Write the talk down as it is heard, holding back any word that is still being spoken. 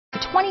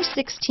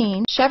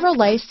2016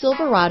 Chevrolet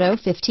Silverado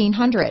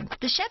 1500.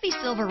 The Chevy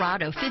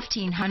Silverado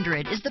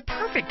 1500 is the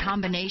perfect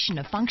combination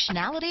of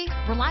functionality,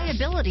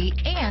 reliability,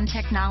 and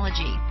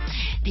technology.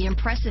 The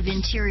impressive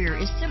interior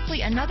is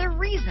simply another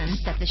reason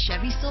that the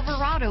Chevy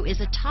Silverado is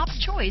a top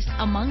choice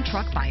among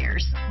truck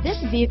buyers. This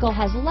vehicle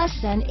has less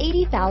than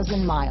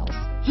 80,000 miles.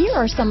 Here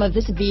are some of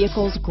this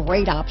vehicle's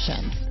great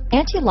options: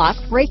 anti-lock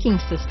braking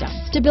system,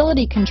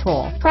 stability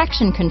control,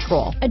 traction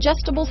control,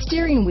 adjustable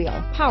steering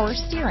wheel, power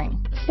steering,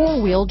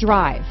 four-wheel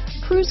drive,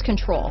 cruise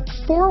control,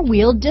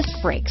 four-wheel disc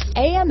brakes,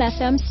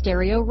 AM/FM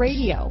stereo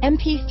radio,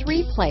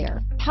 MP3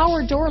 player,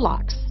 power door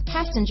locks,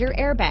 passenger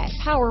airbag,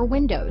 power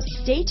windows,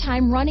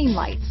 daytime running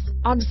lights,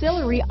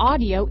 auxiliary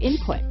audio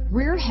input,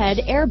 rear head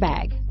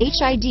airbag,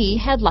 HID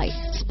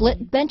headlights,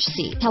 split bench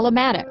seat,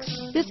 telematics.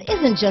 This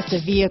isn't just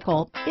a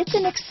vehicle, it's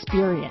an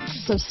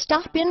experience. So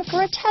stop in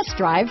for a test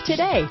drive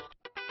today.